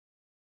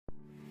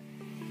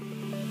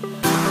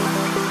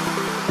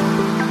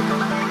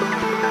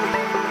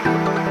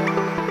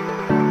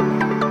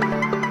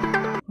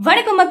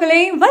வணக்கம் மக்களே,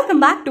 welcome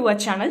back to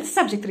our channel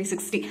subject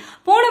 360.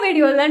 போன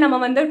வீடியோல நம்ம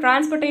வந்து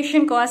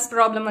டிரான்ஸ்போர்ட்டேஷன் காஸ்ட்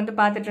ப்ராப்ளம் வந்து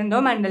பார்த்துட்டு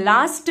இருந்தோம். அண்ட்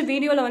லாஸ்ட்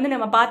வீடியோல வந்து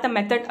நம்ம பார்த்த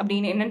மெத்தட்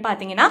அப்படின்னு என்னன்னு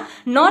பாத்தீங்கன்னா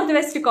north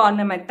west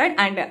corner method.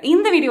 And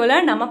இந்த வீடியோல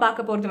நம்ம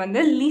பார்க்க போறது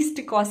வந்து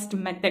லீஸ்ட் காஸ்ட்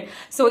மெத்தட்.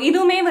 ஸோ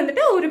இதுவுமே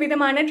வந்துட்டு ஒரு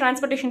விதமான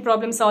டிரான்ஸ்போர்ட்டேஷன்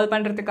ப்ராப்ளம் சால்வ்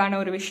பண்றதுக்கான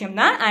ஒரு விஷயம்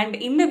தான். அண்ட்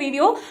இந்த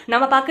வீடியோ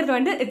நம்ம பார்க்கறது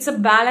வந்து இட்ஸ் அ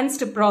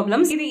பேலன்ஸ்டு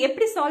ப்ராப்ளம். இது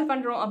எப்படி சால்வ்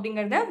பண்றோம்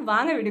அப்படிங்கறத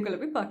வாங்க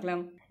வீடியோக்குள்ள போய்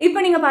பார்க்கலாம். இப்போ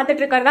நீங்க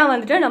பார்த்துட்டு இருக்கிறதா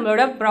வந்துட்டு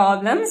நம்மளோட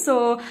ப்ராப்ளம். ஸோ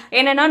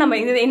என்னன்னா நம்ம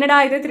இது என்னடா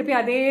இது திருப்பி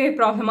அதே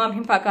ப்ராப்ளமா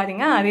அப்படின்னு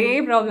பார்க்காதீங்க, அதே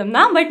ப்ராப்ளம்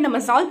தான். பட்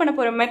நம்ம சால்வ் பண்ண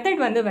போற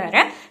மெத்தட் வந்து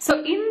வேற. ஸோ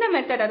இந்த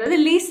மெத்தட், அதாவது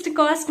லீஸ்ட்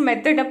காஸ்ட்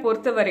மெத்தடை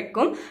பொறுத்த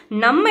வரைக்கும்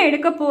நம்ம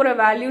எடுக்க போற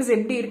வேல்யூஸ்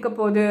எப்படி இருக்க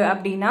போகுது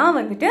அப்படின்னா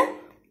வந்துட்டு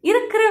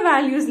இருக்கிற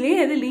வேல்யூஸ்லயே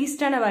எது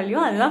லீஸ்டான வேல்யூ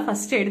அதெல்லாம்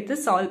ஃபர்ஸ்ட் எடுத்து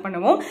சால்வ்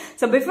பண்ணுவோம்.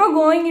 So before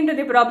going in to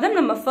the problem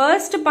நம்ம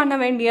ஃபர்ஸ்ட் பண்ண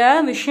வேண்டிய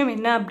விஷயம்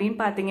என்ன அப்படின்னு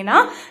பார்த்தீங்கன்னா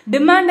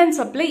டிமாண்ட் அண்ட்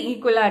சப்ளை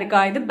ஈக்குவலா இருக்கா,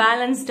 இது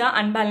பேலன்ஸ்டா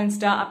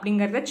அன்பேலன்ஸ்டா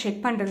அப்படிங்கறத செக்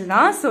பண்றது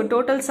தான். ஸோ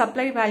டோட்டல்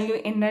சப்ளை வேல்யூ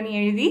என்னன்னு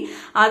எழுதி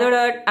அதோட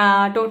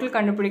டோட்டல்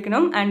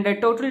கண்டுபிடிக்கணும். அண்ட்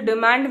டோட்டல்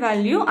டிமாண்ட்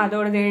வேல்யூ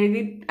அதோட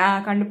எழுதி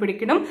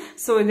கண்டுபிடிக்கணும்.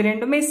 ஸோ இது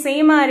ரெண்டுமே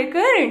சேமா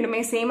இருக்கு.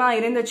 ரெண்டுமே சேமா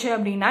இருந்துச்சு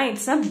அப்படின்னா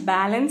it's a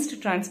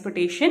balanced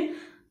transportation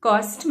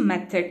cost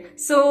method.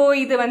 So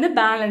இது வந்து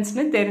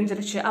பேலன்ஸ்னு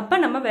தெரிஞ்சிருச்சு. அப்போ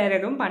நம்ம வேற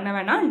எதுவும் பண்ண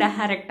வேணாம்,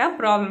 டைரக்டா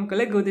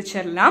ப்ராப்ளம்குள்ள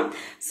குதிச்சிடலாம்.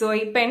 ஸோ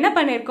இப்போ என்ன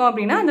பண்ணியிருக்கோம்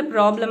அப்படின்னா அந்த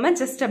ப்ராப்ளமை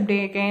ஜஸ்ட்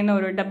அப்படியே கேன்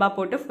ஒரு டப்பா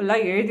போட்டு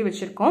ஃபுல்லாக எழுதி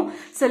வச்சிருக்கோம்.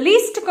 ஸோ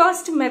லீஸ்ட்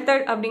காஸ்ட்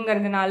மெத்தட்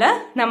அப்படிங்கிறதுனால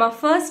நம்ம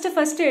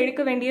ஃபர்ஸ்ட்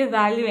எடுக்க வேண்டிய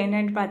வேல்யூ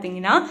என்னன்னு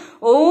பார்த்தீங்கன்னா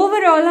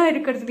ஓவராலாக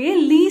இருக்கிறதுலேயே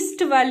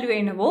லீஸ்ட் வேல்யூ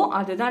என்னவோ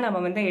அதுதான்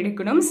நம்ம வந்து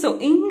எடுக்கணும். ஸோ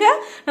இங்கே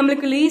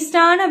நம்மளுக்கு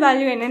லீஸ்டான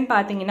வேல்யூ என்னன்னு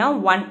பார்த்தீங்கன்னா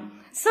 1.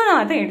 ஸோ நான்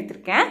அதை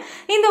எடுத்திருக்கேன்.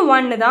 இந்த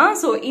 1 தான்.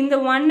 ஸோ இந்த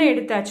 1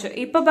 எடுத்தாச்சு.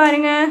 இப்போ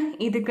பாருங்க,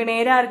 இதுக்கு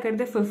நேராக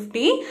இருக்கிறது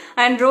 50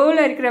 அண்ட் ரோல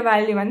இருக்கிற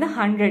வேல்யூ வந்து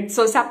 100.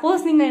 ஸோ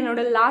சப்போஸ் நீங்கள்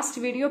என்னோட லாஸ்ட்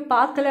வீடியோ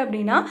பார்க்கல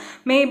அப்படின்னா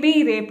மேபி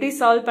இதை எப்படி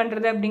சால்வ்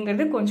பண்ணுறது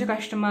அப்படிங்கிறது கொஞ்சம்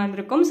கஷ்டமாக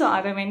இருந்திருக்கும். ஸோ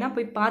அதை வேணா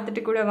போய்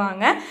பார்த்துட்டு கூட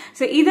வாங்க.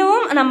 ஸோ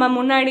இதுவும் நம்ம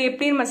முன்னாடி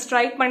எப்படி நம்ம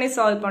ஸ்ட்ரைக் பண்ணி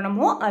சால்வ்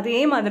பண்ணமோ அதே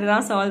மாதிரி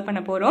தான் சால்வ்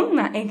பண்ண போகிறோம்.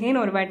 நான்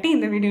எகைன் ஒரு வாட்டி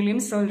இந்த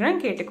வீடியோலையும்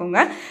சொல்கிறேன்,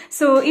 கேட்டுக்கோங்க.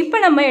 ஸோ இப்போ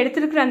நம்ம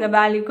எடுத்துருக்கிற அந்த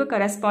வேல்யூக்கு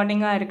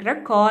கரஸ்பாண்டிங்காக இருக்கிற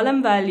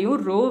காலம் வேல்யூ,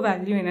 ரோ வேல்யூ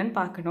என்னன்னு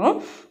பார்க்கணும்.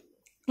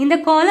 இந்த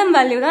காலம்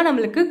வேல்யூ தான்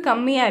நம்மளுக்கு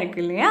கம்மியா இருக்கு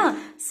இல்லையா?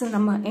 ஸோ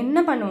நம்ம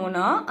என்ன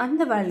பண்ணுவோம்னா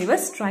அந்த வேல்யூவை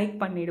ஸ்ட்ரைக்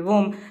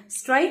பண்ணிடுவோம்.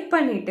 ஸ்ட்ரைக்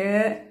பண்ணிட்டு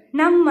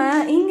நம்ம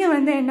இங்க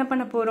வந்து என்ன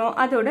பண்ண போறோம்,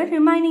 அதோட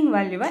ரிமைனிங்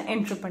வேல்யூவை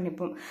என்ட்ரு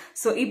பண்ணிப்போம்.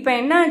 ஸோ இப்போ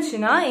என்ன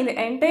ஆச்சுன்னா இந்த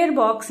என்டையர்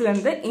பாக்ஸ்ல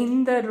இருந்து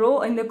இந்த ரோ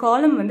இந்த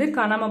காலம் வந்து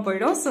காணாம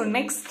போயிடும். ஸோ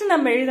நெக்ஸ்ட்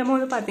நம்ம எழுதும்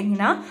போது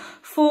பாத்தீங்கன்னா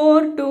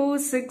 4 2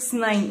 6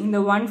 9 இந்த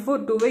 1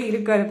 4 2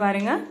 இருக்காது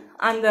பாருங்க,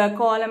 அந்த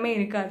காலமே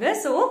இருக்காது.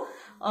 ஸோ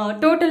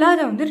டோட்டலாக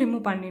அதை வந்து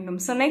ரிமூவ் பண்ணிடணும்.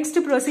 ஸோ நெக்ஸ்ட்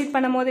ப்ரொசீட்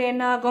பண்ணும் போது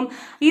என்ன ஆகும்,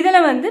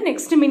 இதில் வந்து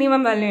நெக்ஸ்ட்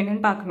மினிமம் வேல்யூ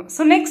என்னன்னு பார்க்கணும்.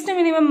 ஸோ நெக்ஸ்ட்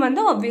மினிமம்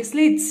வந்து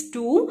ஆப்வியஸ்லி இட்ஸ்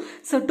 2.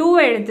 ஸோ 2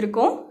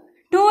 எடுத்திருக்கோம்.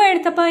 2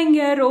 எடுத்தப்ப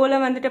இங்கே ரோல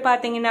வந்துட்டு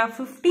பார்த்தீங்கன்னா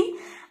 50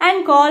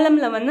 அண்ட்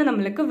காலம்ல வந்து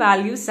நம்மளுக்கு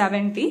வேல்யூ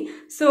 70.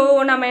 ஸோ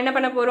நம்ம என்ன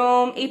பண்ண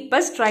போகிறோம், இப்போ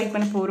ஸ்ட்ரைக்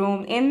பண்ண போகிறோம்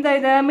எந்த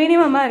இதை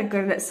மினிமமாக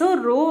இருக்கிறது. ஸோ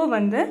ரோவை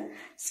வந்து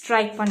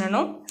ஸ்ட்ரைக்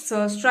பண்ணணும். ஸோ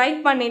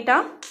ஸ்ட்ரைக் பண்ணிட்டா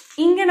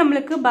இங்கே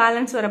நம்மளுக்கு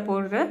பேலன்ஸ் வர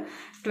போகிறது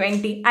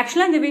 20.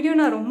 ஆக்சுவலாக இந்த வீடியோ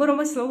நான்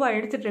ரொம்ப ஸ்லோவாக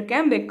எடுத்துட்டு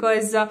இருக்கேன்.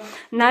 பிகாஸ்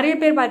நிறைய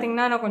பேர்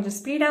பார்த்தீங்கன்னா நான் கொஞ்சம்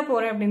ஸ்பீடாக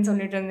போகிறேன் அப்படின்னு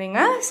சொல்லிட்டு இருந்தீங்க.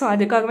 ஸோ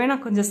அதுக்காகவே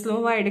நான் கொஞ்சம்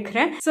ஸ்லோவாக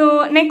எடுக்கிறேன். ஸோ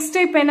நெக்ஸ்ட்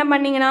இப்போ என்ன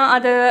பண்ணீங்கன்னா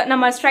அதை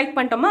நம்ம ஸ்ட்ரைக்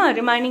பண்ணிட்டோமா,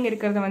 ரிமைனிங்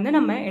இருக்கிறத வந்து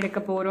நம்ம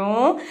எடுக்க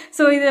போகிறோம்.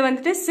 ஸோ இதில்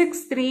வந்துட்டு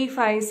 6 3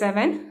 5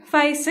 7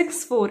 5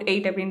 6 4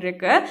 8 அப்படின்னு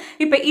இருக்கு.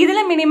 இப்போ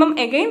இதில் மினிமம்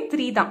எகைன்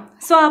 3 தான்.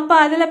 ஸோ அப்போ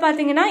அதில்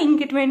பார்த்தீங்கன்னா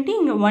இங்கே 20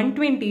 இங்கே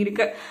 120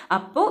 இருக்கு.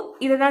 அப்போ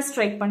இதை தான்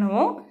ஸ்ட்ரைக்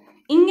பண்ணுவோம்.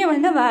 இங்கே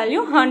வந்து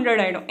வேல்யூ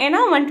 100 ஆயிடும். ஏன்னா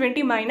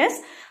 120 minus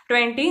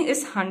 20 is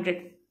 100.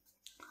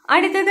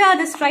 அடுத்தது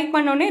அதை ஸ்ட்ரைக்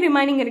பண்ணோடனே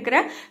ரிமைனிங் இருக்கிற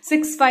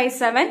 6 5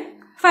 7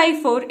 5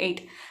 4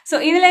 8. ஸோ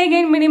இதில்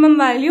again minimum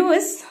value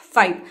is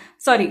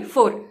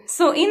 4.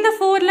 So இந்த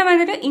 4ல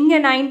வந்துட்டு இங்கே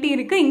 90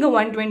 இருக்கு, இங்கே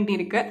 120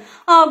 இருக்கு.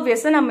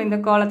 ஆப்வியஸாக நம்ம இந்த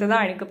காலத்தை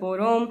தான் எடுக்க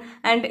போகிறோம்.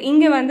 அண்ட்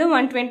இங்கே வந்து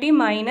 120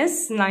 minus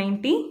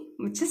 90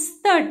 which is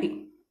 30.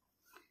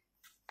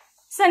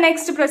 So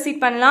next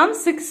proceed பண்ணலாம்.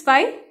 6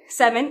 5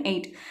 7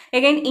 8.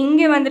 again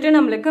இங்கே வந்துட்டு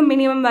நம்மளுக்கு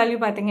மினிமம் வேல்யூ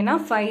பார்த்தீங்கன்னா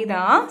 5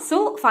 தான். ஸோ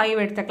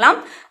 5 எடுத்துக்கலாம்.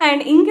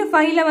 அண்ட் இங்கே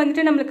 5ல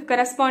வந்துட்டு நம்மளுக்கு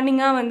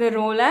கரஸ்பாண்டிங்காக வந்து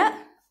ரோல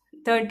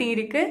 30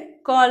 இருக்கு,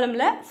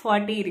 காலம்ல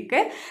 40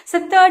 இருக்கு.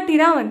 ஸோ 30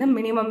 தான் வந்து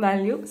மினிமம்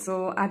வேல்யூ. ஸோ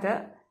அதை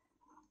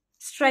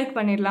ஸ்ட்ரைக்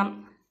பண்ணிடலாம்.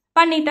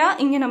 பண்ணிட்டா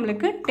இங்கே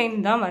நம்மளுக்கு 10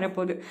 தான்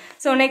வரப்போகுது.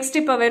 ஸோ நெக்ஸ்ட்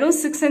இப்போ வெறும்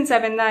 6 and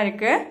 7 தான்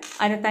இருக்கு.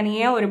 அதை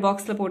தனியாக ஒரு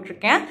பாக்ஸில்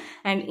போட்டிருக்கேன்.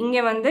 அண்ட்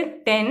இங்கே வந்து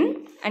 10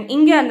 அண்ட்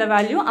இங்கே அந்த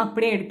வேல்யூ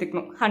அப்படியே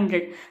எடுத்துக்கணும்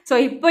 100. ஸோ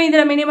இப்போ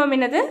இதில் மினிமம்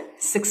என்னது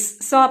 6.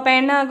 ஸோ அப்போ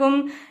என்ன ஆகும்,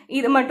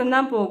 இது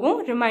மட்டும்தான் போகும்,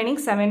 ரிமைனிங்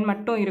 7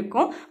 மட்டும்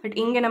இருக்கும். பட்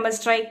இங்கே நம்ம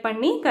ஸ்ட்ரைக்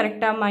பண்ணி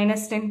கரெக்டாக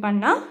 -10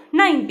 பண்ணால்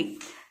 90.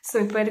 ஸோ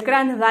இப்போ இருக்கிற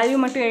அந்த வேல்யூ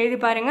மட்டும் எழுதி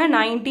பாருங்க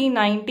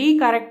 90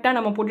 கரெக்டாக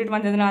நம்ம போட்டுட்டு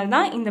வந்ததுனால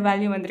தான் இந்த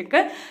வேல்யூ வந்திருக்கு.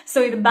 ஸோ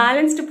இது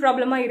பேலன்ஸ்டு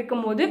ப்ராப்ளமாக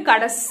இருக்கும்போது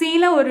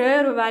கடைசியில் ஒரு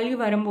வேல்யூ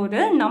வரும்போது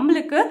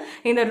நம்மளுக்கு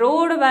இந்த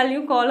ரோட வேல்யூ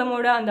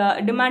காலமோட அந்த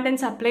டிமாண்ட்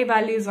அண்ட் சப்ளை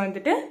வேல்யூஸ்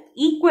வந்துட்டு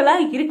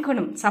ஈக்குவலாக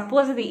இருக்கணும்.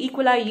 சப்போஸ் இது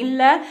ஈக்குவலாக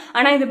இல்லை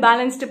ஆனால் இது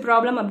பேலன்ஸ்டு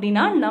ப்ராப்ளம்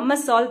அப்படின்னா நம்ம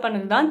சால்வ்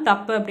பண்ணது தான்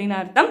தப்பு அப்படின்னு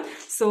அர்த்தம்.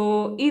 ஸோ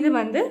இது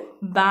வந்து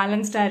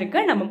பேலன்ஸ்டாக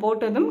இருக்கு, நம்ம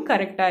போட்டதும்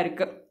கரெக்டாக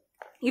இருக்கு.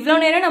 இவ்வளோ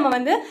நேரம் நம்ம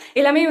வந்து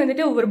எல்லாமே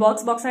வந்துட்டு ஒவ்வொரு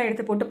பாக்ஸாக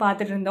எடுத்து போட்டு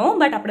பார்த்துட்டு இருந்தோம்.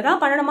 பட் அப்படிதான்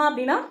பண்ணணுமா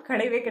அப்படின்னா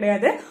கிடையவே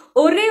கிடையாது.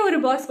 ஒரே ஒரு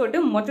பாக்ஸ் போட்டு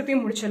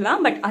மொத்தத்தையும்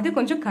முடிச்சிடலாம். பட் அது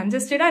கொஞ்சம்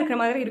கன்ஜஸ்டடாக இருக்கிற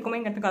மாதிரி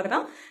இருக்குமேங்கிறதுக்காக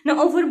தான் நான்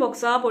ஒவ்வொரு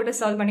பாக்ஸாக போட்டு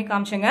சால்வ் பண்ணி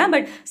காமிச்சேங்க.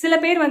 பட் சில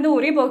பேர் வந்து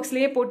ஒரே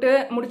பாக்ஸ்லேயே போட்டு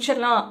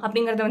முடிச்சிடலாம்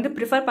அப்படிங்கிறத வந்து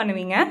ப்ரிஃபர்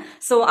பண்ணுவீங்க.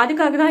 ஸோ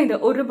அதுக்காக தான் இந்த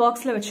ஒரு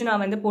பாக்ஸில் வச்சு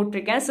நான் வந்து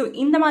போட்டிருக்கேன். ஸோ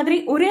இந்த மாதிரி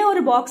ஒரே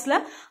ஒரு பாக்ஸில்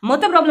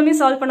மொத்த ப்ராப்ளமே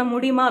சால்வ் பண்ண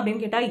முடியுமா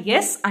அப்படின்னு கேட்டால்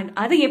எஸ். அண்ட்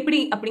அது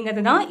எப்படி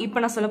அப்படிங்கிறது தான்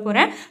இப்போ நான் சொல்ல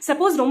போகிறேன்.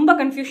 சப்போஸ் ரொம்ப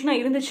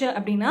கன்ஃபியூஷனாக இருந்துச்சு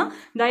அப்படின்னா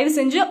தயவு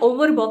செஞ்சு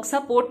ஒவ்வொரு பாக்ஸா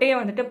போட்டே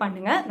வந்துட்டு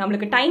பண்ணுங்க.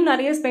 நம்மளுக்கு டைம்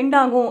நிறைய ஸ்பெண்ட்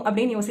ஆகும்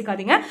அப்படின்னு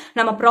யோசிக்காதீங்க.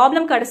 நம்ம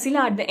ப்ராப்ளம் கடைசியில்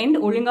அட் த எண்ட்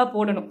ஒழுங்கா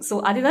போடணும். ஸோ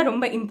அதுதான்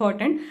ரொம்ப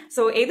இம்பார்ட்டன்ட்.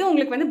 ஸோ எது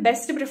உங்களுக்கு வந்து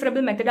பெஸ்ட்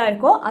ப்ரிஃபரபிள் மெத்தடா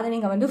இருக்கோ அதை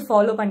நீங்க வந்து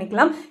ஃபாலோ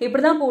பண்ணிக்கலாம்.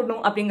 இப்படிதான்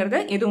போடணும் அப்படிங்கிறது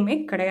எதுவுமே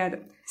கிடையாது.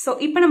 ஸோ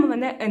இப்போ நம்ம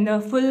வந்து இந்த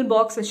ஃபுல்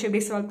பாக்ஸ் வச்சு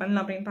எப்படி சால்வ்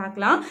பண்ணலாம் அப்படின்னு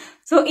பார்க்கலாம்.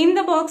 ஸோ இந்த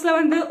பாக்ஸ்ல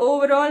வந்து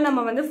ஓவரால்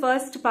நம்ம வந்து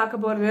ஃபர்ஸ்ட்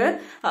பார்க்க போறது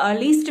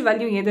லீஸ்ட்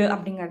வேல்யூ எது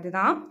அப்படிங்கிறது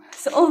தான்.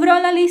 ஸோ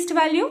ஓவராலா லீஸ்ட்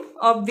வேல்யூ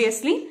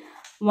ஆப்வியஸ்லி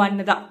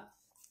 1 தான்.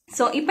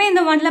 ஸோ இப்போ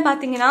இந்த 1ல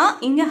பார்த்தீங்கன்னா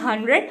இங்கே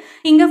 100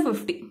 இங்கே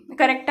 50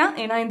 கரெக்டாக.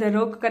 ஏன்னா இந்த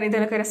ரோக்கு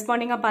இதில்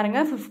கரெஸ்பாண்டிங்காக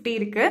பாருங்கள் 50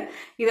 இருக்கு.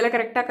 இதில்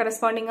கரெக்டாக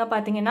கரெஸ்பாண்டிங்காக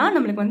பார்த்தீங்கன்னா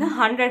நம்மளுக்கு வந்து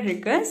 100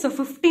 இருக்கு. ஸோ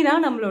 50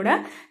 தான் நம்மளோட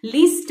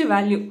லீஸ்ட்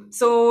வேல்யூ.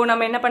 ஸோ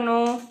நம்ம என்ன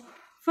பண்ணுவோம்,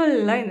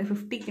 ஃபுல்லாக இந்த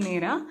 50க்கு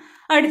நேராக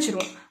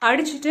அடிச்சிருவோம்.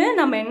 அடிச்சுட்டு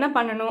நம்ம என்ன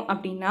பண்ணணும்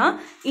அப்படின்னா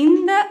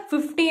இந்த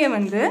 50யை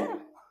வந்து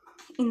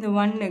இந்த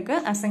 1க்கு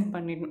அசைன்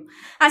பண்ணிடணும்.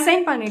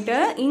 அசைன் பண்ணிட்டு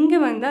இங்கே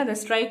வந்து அதை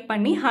ஸ்ட்ரைக்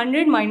பண்ணி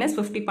 100 -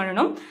 50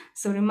 பண்ணணும்.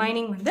 ஸோ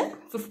ரிமைனிங் வந்து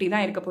 50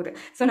 தான் இருக்க போகுது.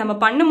 ஸோ நம்ம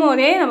பண்ணும்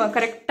போதே நம்ம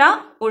கரெக்டாக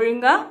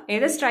ஒழுங்காக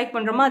எதை ஸ்ட்ரைக்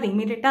பண்ணுறோமோ அதை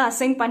இமீடியட்டாக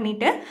அசைன்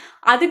பண்ணிட்டு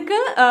அதுக்கு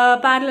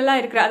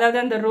பேரலாக இருக்கிற அதாவது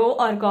அந்த ரோ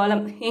ஆர்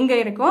காலம் எங்கே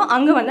இருக்கோ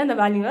அங்கே வந்து அந்த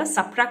வேல்யூவை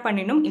சப்ட்ராக்ட்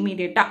பண்ணிடணும்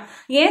இமீடியட்டாக.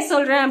 ஏன்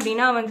சொல்கிறேன்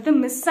அப்படின்னா வந்துட்டு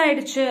மிஸ்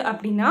ஆயிடுச்சு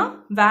அப்படின்னா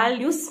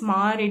வேல்யூஸ்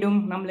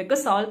மாறிடும், நம்மளுக்கு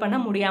சால்வ் பண்ண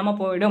முடியாமல்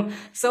போயிடும்.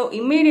 ஸோ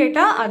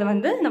இமீடியட்டாக அதை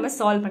வந்து நம்ம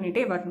சால்வ்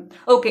பண்ணிட்டே வரணும்.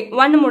 ஓகே,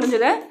 1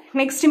 முடிஞ்சது.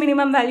 நெக்ஸ்ட்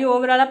மினிமம் வேல்யூ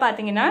ஓவராலாக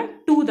பார்த்தீங்கன்னா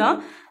 2 தான்.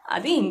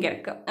 அது இங்கே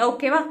இருக்கு.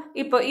 ஓகேவா?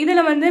 இப்போ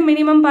இதில் வந்து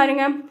மினிமம்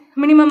பாருங்க,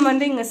 மினிமம்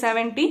வந்து இங்கே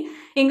 70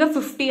 இங்கே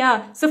 50யா.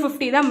 ஸோ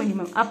 50 தான்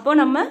மினிமம். அப்போ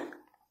நம்ம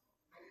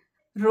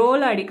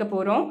ரோல் அடிக்க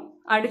போகிறோம்.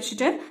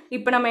 அடிச்சுட்டு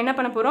இப்போ நம்ம என்ன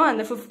பண்ண போகிறோம்,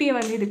 அந்த 50யை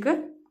வந்து இதுக்கு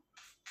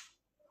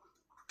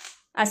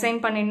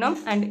அசைன் பண்ணிடணும்.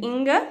 அண்ட்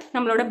இங்கே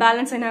நம்மளோட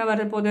பேலன்ஸ் என்ன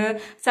வர போகுது,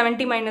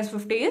 70 -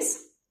 50 இஸ்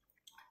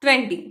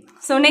 20.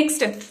 ஸோ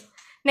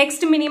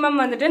நெக்ஸ்ட் மினிமம்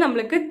வந்துட்டு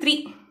நம்மளுக்கு 3.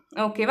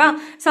 ஓகேவா?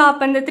 ஸோ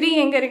அப்போ இந்த 3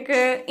 எங்கே இருக்கு,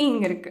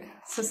 இங்கே இருக்கு.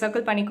 ஸோ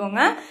சர்க்கிள்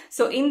பண்ணிக்கோங்க.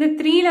 ஸோ இந்த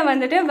 3ல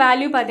வந்துட்டு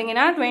வேல்யூ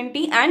பார்த்தீங்கன்னா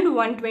 20 and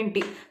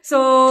 120. ஸோ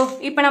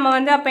இப்போ நம்ம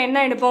வந்து அப்போ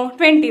என்ன எடுப்போம்,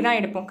 20 தான்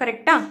எடுப்போம்.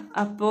 கரெக்டா?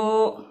 அப்போ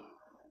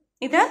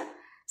இதை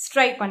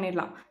ஸ்ட்ரைக்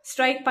பண்ணிடலாம்.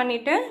 ஸ்ட்ரைக்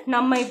பண்ணிட்டு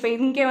நம்ம இப்போ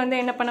இங்கே வந்து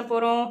என்ன பண்ண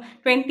போகிறோம்,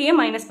 20யை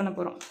மைனஸ் பண்ண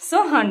போகிறோம். ஸோ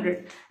 100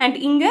 அண்ட்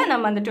இங்கே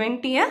நம்ம அந்த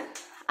 20யை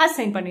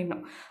அசைன்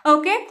பண்ணிடணும்.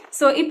 ஓகே,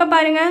 ஸோ இப்போ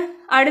பாருங்க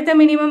அடுத்த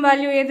மினிமம்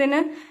வேல்யூ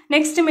எதுன்னு.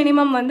 நெக்ஸ்ட்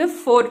மினிமம் வந்து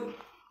 4.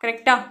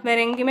 கரெக்டா? வேற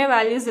எங்கேயுமே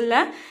வேல்யூஸ்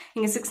இல்லை.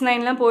 இங்கே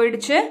 69லாம்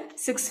போயிடுச்சு.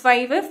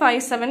 65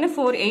 57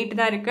 48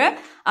 தான் இருக்கு.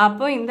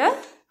 அப்போ இந்த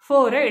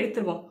 4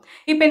 எடுத்துருவோம்.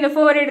 இப்போ இந்த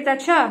 4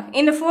 எடுத்தாச்சா,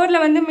 இந்த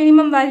 4ல வந்து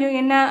மினிமம் வேல்யூ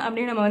என்ன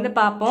அப்படின்னு நம்ம வந்து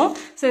பார்ப்போம்.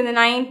 ஸோ இந்த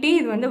 90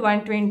 இது வந்து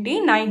 120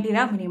 90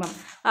 தான் மினிமம்.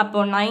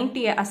 அப்போ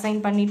 90யை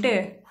அசைன் பண்ணிட்டு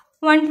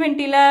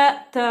 120ல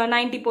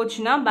 90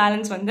 போச்சுன்னா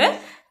பேலன்ஸ் வந்து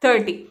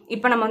 30.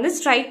 இப்போ நம்ம வந்து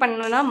ஸ்ட்ரைக்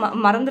பண்ணணும்னா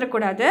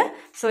மறந்துடக்கூடாது.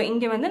 ஸோ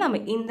இங்கே வந்து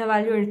நம்ம இந்த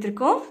வேல்யூ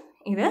எடுத்திருக்கோம்,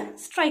 இதை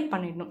ஸ்ட்ரைக்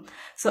பண்ணிடணும்.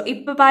 ஸோ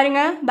இப்போ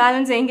பாருங்க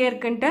பேலன்ஸ் எங்கே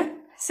இருக்குன்ட்டு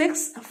 6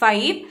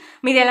 5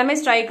 மீது எல்லாமே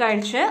ஸ்ட்ரைக்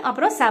ஆயிடுச்சு.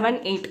 அப்புறம் 7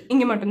 8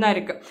 இங்கே மட்டும்தான்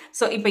இருக்கு.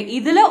 ஸோ இப்போ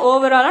இதில்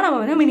ஓவராலாக நம்ம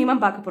வந்து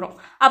மினிமம் பார்க்க போகிறோம்.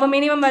 அப்போ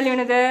மினிமம் வேல்யூ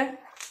என்னது,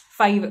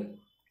 5.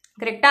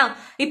 கரெக்டா?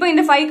 இப்போ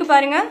இந்த 5க்கு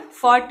பாருங்க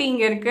 40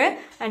 இங்கே இருக்கு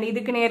அண்ட்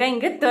இதுக்கு நேராக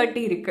இங்கே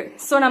 30 இருக்கு.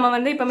 ஸோ நம்ம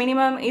வந்து இப்போ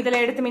மினிமம்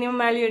இதில் எடுத்து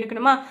மினிமம் வேல்யூ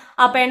எடுக்கணுமா,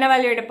 அப்போ என்ன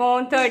வேல்யூ எடுப்போம்,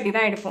 30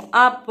 தான் எடுப்போம்.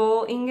 அப்போ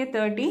இங்கே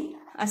 30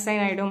 அசைன்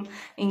ஆகிடும்,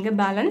 இங்கே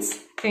பேலன்ஸ்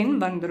 10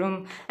 வந்துடும்.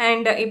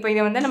 அண்ட் இப்போ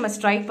இதை வந்து நம்ம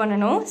ஸ்ட்ரைக்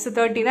பண்ணணும். ஸோ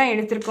 30 தான்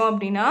எடுத்திருக்கோம்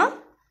அப்படின்னா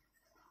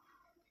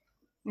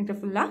இது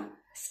ஃபுல்லாக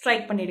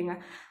ஸ்ட்ரைக் பண்ணிடுங்க.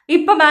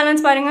 இப்போ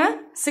பேலன்ஸ் பாருங்க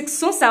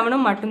 6ம்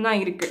 7ம் மட்டும்தான்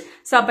இருக்கு.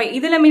 ஸோ அப்போ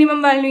இதில்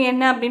மினிமம் வேல்யூ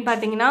என்ன அப்படின்னு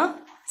பார்த்தீங்கன்னா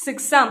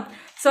 6ஆ.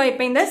 ஸோ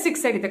இப்போ இந்த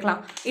 6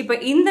 எடுத்துக்கலாம். இப்போ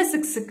இந்த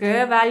 6க்கு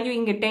வேல்யூ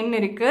இங்கே 10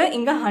 இருக்கு,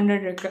 இங்கே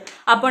 100 இருக்கு.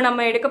 அப்போ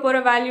நம்ம எடுக்க போகிற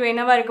வேல்யூ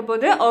என்னவா இருக்க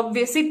போகுது,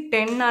 ஆப்வியஸ்லி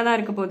 10ஆக தான்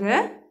இருக்க போகுது.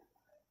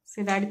 ஸோ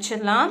இதை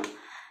அடிச்சிடலாம்.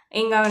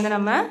 இங்கே வந்து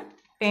நம்ம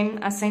 10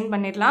 அசைன்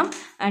பண்ணிடலாம்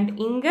அண்ட்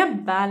இங்கே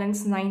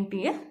பேலன்ஸ்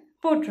 90யை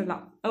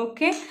போட்டுடலாம்.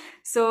 ஓகே,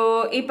 ஸோ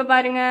இப்போ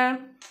பாருங்க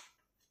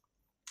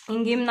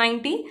இங்கேயும்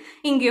 90,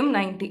 இங்கேயும்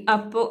 90.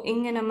 அப்போ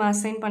இங்க நம்ம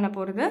அசைன் பண்ண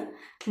போறது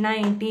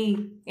 90.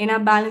 ஏன்னா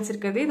பேலன்ஸ்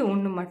இருக்கிறது இது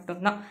ஒன்று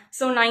மட்டும்தான்.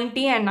 ஸோ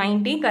 90 and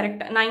 90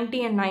 கரெக்டா,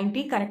 90 and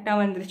 90 கரெக்டா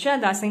வந்துருச்சு.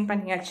 அதை அசைன்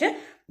பண்ணியாச்சு.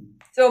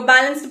 ஸோ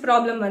பேலன்ஸ்டு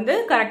ப்ராப்ளம் வந்து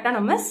கரெக்டாக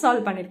நம்ம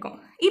சால்வ் பண்ணியிருக்கோம்.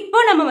 இப்போ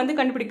நம்ம வந்து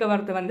கண்டுபிடிக்க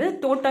வரது வந்து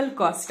டோட்டல்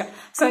காஸ்ட்.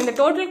 ஸோ இந்த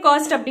டோட்டல்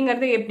காஸ்ட்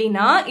அப்படிங்கிறது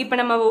எப்படின்னா, இப்போ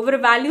நம்ம ஒவ்வொரு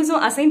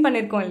வேல்யூஸும் அசைன்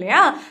பண்ணியிருக்கோம்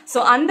இல்லையா, ஸோ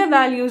அந்த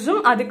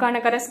வேல்யூஸும்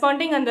அதுக்கான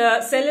கரஸ்பாண்டிங் அந்த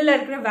செல்லில்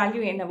இருக்கிற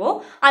வேல்யூ என்னவோ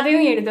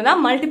அதையும் எடுத்து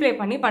தான் மல்டிப்ளை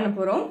பண்ண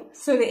போகிறோம்.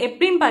 ஸோ இது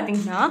எப்படின்னு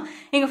பார்த்தீங்கன்னா,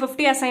 இங்கே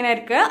 50 அசைன்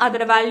ஆயிருக்கு,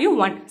 அதோட வேல்யூ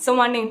 1. ஸோ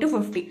 1 into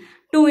 50,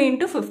 2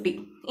 into 50,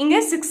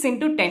 இங்கே 6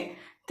 into 10,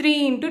 3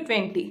 into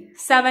 20,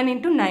 7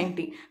 into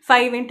 90,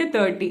 5 into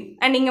 30,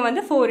 and இங்க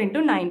வந்து 4 into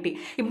 90.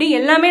 இப்படி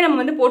எல்லாமே நம்ம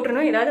வந்து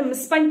போட்டுறணும். ஏதாவது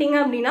மிஸ் பண்ணிட்டீங்க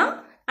அப்படின்னா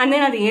and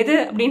then அது எது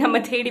அப்படின்னு நம்ம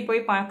தேடி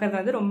போய் பார்க்கறது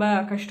வந்து ரொம்ப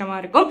கஷ்டமா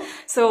இருக்கும்.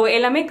 ஸோ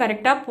எல்லாமே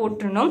கரெக்டாக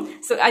போட்டுருணும்.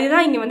 ஸோ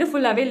அதுதான் இங்கே வந்து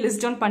ஃபுல்லாகவே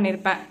லிஸ்ட் டவுன்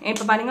பண்ணியிருப்பேன்.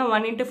 இப்போ பாருங்க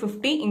 1 into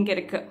 50 இங்கே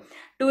இருக்கு,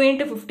 2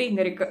 into 50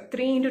 இங்கே இருக்கு,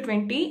 3 into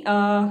 20,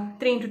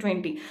 3 into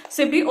 20. ஸோ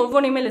இப்படி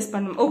ஒவ்வொன்றையுமே லிஸ்ட்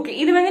பண்ணணும். ஓகே,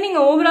 இது வந்து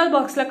நீங்கள் ஓவரால்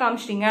பாக்ஸில்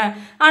காமிச்சிட்டீங்க,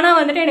 ஆனால்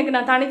வந்துட்டு எனக்கு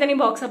நான் தனித்தனி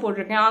பாக்ஸாக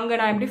போட்டிருக்கேன், அங்கே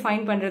நான் எப்படி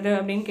ஃபைன் பண்ணுறது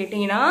அப்படின்னு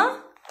கேட்டிங்கன்னா,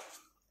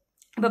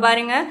 இப்போ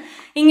பாருங்க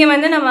இங்கே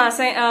வந்து நம்ம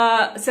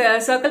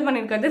சர்க்கிள்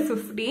பண்ணியிருக்கிறது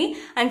 50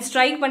 அண்ட்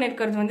ஸ்ட்ரைக்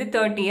பண்ணியிருக்கிறது வந்து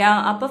 30யா,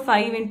 அப்போ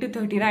 5 into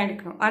 30 தான்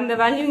எடுக்கணும். அந்த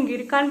வேல்யூ இங்கே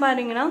இருக்கான்னு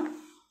பாருங்கன்னா,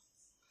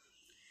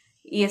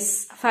 எஸ்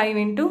 5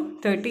 into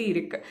 30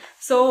 இருக்கு.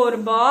 ஸோ ஒரு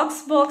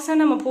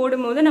பாக்ஸாக நம்ம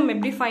போடும்போது நம்ம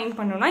எப்படி ஃபைன்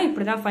பண்ணோம்னா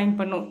இப்படி தான் ஃபைன்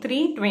பண்ணோம்.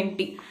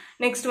 320,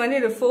 நெக்ஸ்ட் வந்து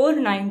இது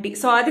 490.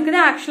 ஸோ அதுக்கு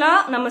தான்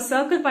ஆக்சுவலாக நம்ம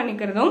சர்க்கிள்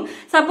பண்ணிக்கிறதும்.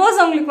 சப்போஸ்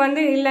உங்களுக்கு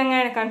வந்து இல்லைங்க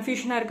எனக்கு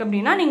கன்ஃபியூஷனாக இருக்குது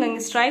அப்படின்னா நீங்கள்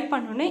இங்கே ஸ்ட்ரைக்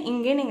பண்ணோன்னே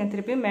இங்கே நீங்கள்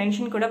திருப்பி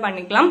மென்ஷன் கூட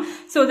பண்ணிக்கலாம்.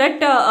 ஸோ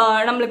தட்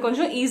நம்மளுக்கு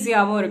கொஞ்சம்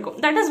ஈஸியாகவும் இருக்கும்.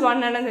 That is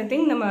one another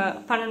thing நம்ம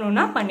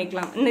பண்ணணும்னா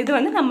பண்ணிக்கலாம். இது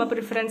வந்து நம்ம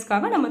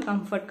ப்ரிஃபரன்ஸ்க்காக நம்ம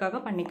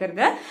கம்ஃபர்ட்காக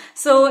பண்ணிக்கிறது.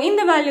 ஸோ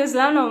இந்த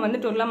வேல்யூஸ்லாம் நம்ம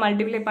வந்து டோட்டலாக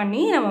மல்டிப்ளை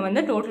பண்ணி நம்ம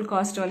வந்து டோட்டல்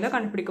காஸ்ட் வந்து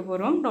கண்டுபிடிக்க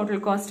போகிறோம்.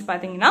 டோட்டல் காஸ்ட்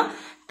பார்த்தீங்கன்னா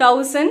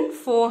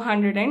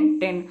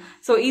 1410.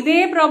 ஸோ இதே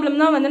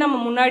ப்ராப்ளம் தான் வந்து நம்ம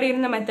முன்னாடி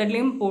இருந்த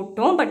மெத்தட்லையும்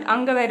போட்டோம். பட்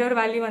அங்கே வேற ஒரு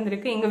வேல்யூ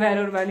வந்திருக்கு, இங்கே வேற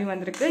ஒரு வேல்யூ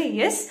வந்திருக்கு.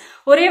 எஸ்,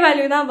 ஒரே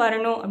வேல்யூ தான்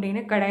வரணும்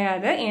அப்படின்னு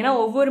கிடையாது. ஏன்னா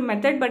ஒவ்வொரு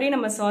மெத்தட் படி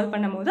நம்ம சால்வ்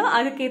பண்ணும் போது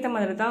அதுக்கேற்ற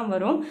மாதிரி தான்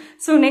வரும்.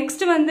 ஸோ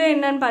நெக்ஸ்ட் வந்து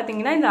என்னன்னு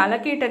பார்த்தீங்கன்னா, இந்த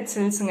அலோகேட்டட்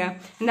செல்ஸுங்க.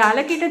 இந்த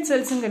அலோகேட்டட்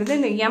செல்ஸுங்கிறது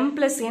இந்த m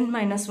plus n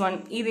minus 1.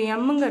 இது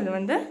mங்கிறது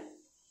வந்து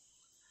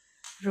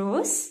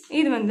ரோஸ்,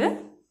 இது வந்து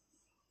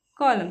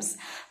காலம்ஸ்.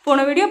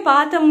 போன வீடியோ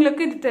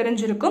பார்த்தவங்களுக்கு இது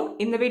தெரிஞ்சிருக்கும்.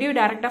 இந்த வீடியோ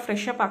டைரெக்டாக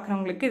ஃப்ரெஷ்ஷாக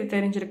பார்க்குறவங்களுக்கு இது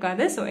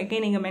தெரிஞ்சிருக்காது. ஸோ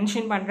எகைன் நீங்கள்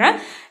மென்ஷன் பண்ணுறேன்.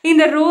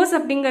 இந்த ரோஸ்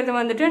அப்படிங்கிறது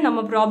வந்துட்டு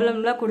நம்ம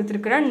ப்ராப்ளமில்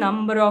கொடுத்துருக்குற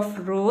நம்பர் ஆஃப்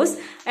ரோஸ்,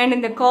 அண்ட்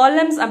இந்த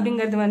காலம்ஸ்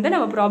அப்படிங்கிறது வந்து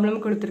நம்ம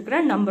ப்ராப்ளம்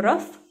கொடுத்துருக்குற நம்பர்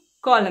ஆஃப்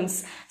காலம்ஸ்.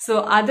 ஸோ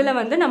அதில்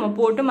வந்து நம்ம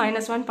போட்டு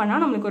 -1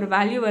 பண்ணால் நம்மளுக்கு ஒரு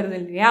வேல்யூ வருது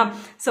இல்லையா.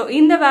 ஸோ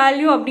இந்த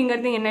வேல்யூ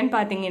அப்படிங்கிறது என்னன்னு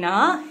பார்த்தீங்கன்னா,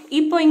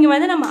 இப்போ இங்கே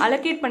வந்து நம்ம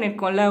அலோகேட்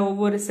பண்ணியிருக்கோம்ல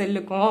ஒவ்வொரு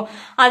செல்லுக்கும்,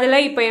 அதில்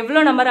இப்போ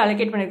எவ்வளோ நம்பர்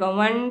அலோகேட் பண்ணியிருக்கோம்,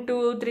 1 2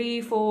 3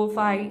 4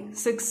 5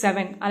 6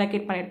 7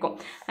 அலோகேட் பண்ணியிருக்கோம்.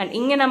 அண்ட்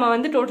இங்கே நம்ம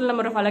வந்து டோட்டல்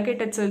நம்பர் ஆஃப்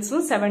அலோகேட்டட்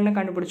செல்ஸும் 7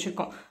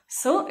 கண்டுபிடிச்சிருக்கோம்.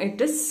 ஸோ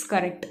இட் இஸ்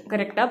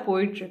கரெக்டாக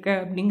போயிட்டுருக்கு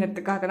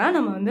அப்படிங்கிறதுக்காக தான்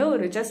நம்ம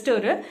வந்து ஜஸ்ட்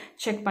ஒரு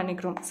செக்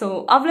பண்ணிக்கிறோம். ஸோ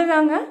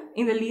அவ்வளோதாங்க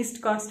இந்த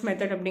லீஸ்ட் காஸ்ட்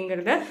மெத்தட்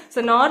அப்படிங்கிறது. So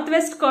north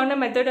west corner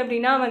method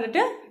அப்படின்னா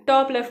வந்துட்டு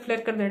டாப் லெஃப்ட்ல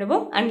இருக்கிறத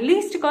எடுவோம். அண்ட்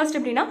லீஸ்ட் காஸ்ட்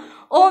அப்படின்னா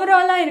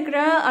ஓவராலாக இருக்கிற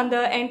அந்த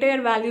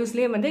என்டையர்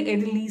வேல்யூஸ்லேயே வந்து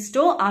எது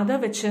லீஸ்டோ அதை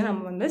வச்சு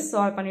நம்ம வந்து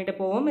சால்வ் பண்ணிட்டு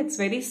போவோம். It's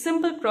very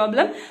simple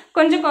problem.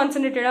 கொஞ்சம்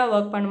கான்சன்ட்ரேட்டடாக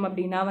ஒர்க் பண்ணோம்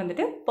அப்படின்னா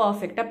வந்துட்டு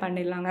பர்ஃபெக்டாக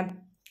பண்ணிடலாங்க.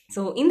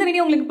 ஸோ இந்த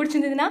வீடியோ உங்களுக்கு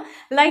பிடிச்சிருந்ததுன்னா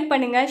லைக்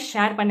பண்ணுங்க,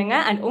 ஷேர் பண்ணுங்க.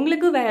 அண்ட்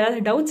உங்களுக்கு வேற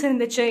ஏதாவது டவுட்ஸ்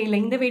இருந்துச்சு, இல்லை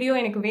இந்த வீடியோ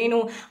எனக்கு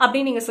வேணும்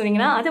அப்படின்னு நீங்கள்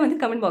சொன்னீங்கன்னா அதை வந்து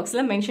கமெண்ட்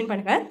பாக்ஸில் மென்ஷன்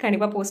பண்ணுங்க,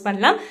 கண்டிப்பாக போஸ்ட்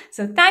பண்ணலாம்.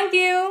 So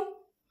thank you.